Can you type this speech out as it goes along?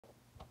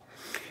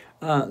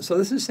So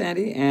this is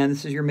Sandy, and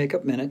this is your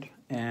Makeup Minute,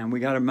 and we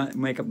got our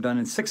makeup done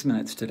in 6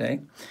 minutes today.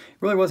 It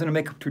really wasn't a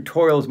makeup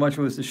tutorial as much as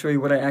it was to show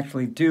you what I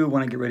actually do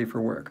when I get ready for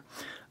work.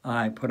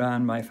 I put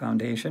on my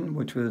foundation,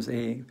 which was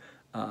a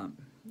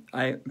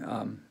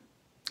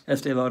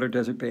Estee Lauder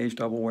Desert Beige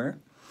Double Wear.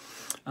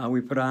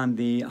 We put on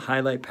the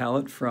highlight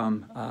palette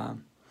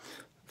from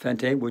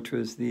Fenty, which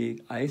was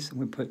the ice.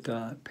 We put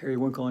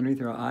periwinkle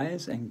underneath our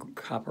eyes and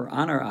copper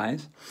on our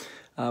eyes.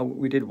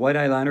 We did white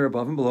eyeliner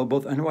above and below,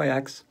 both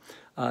NYX.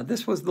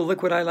 This was the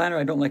liquid eyeliner.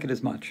 I don't like it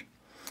as much.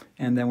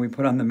 And then we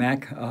put on the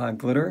MAC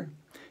glitter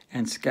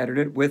and scattered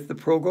it with the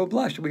Pro Glow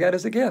blush we got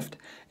as a gift.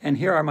 And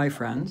here are my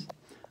friends.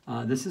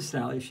 This is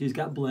Sally. She's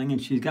got bling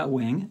and she's got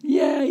wing.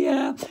 Yeah,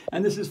 yeah.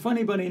 And this is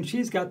Funny Bunny and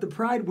she's got the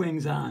pride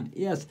wings on.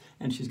 Yes.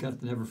 And she's got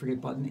the never forget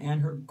button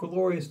and her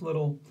glorious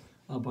little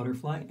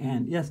butterfly.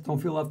 And yes, don't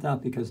feel left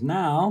out because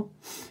now,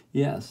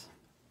 yes,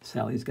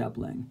 Sally's got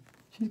bling.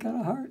 She's got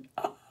a heart.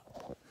 Oh.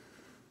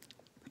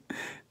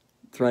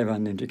 Thrive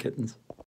on Ninja Kittens.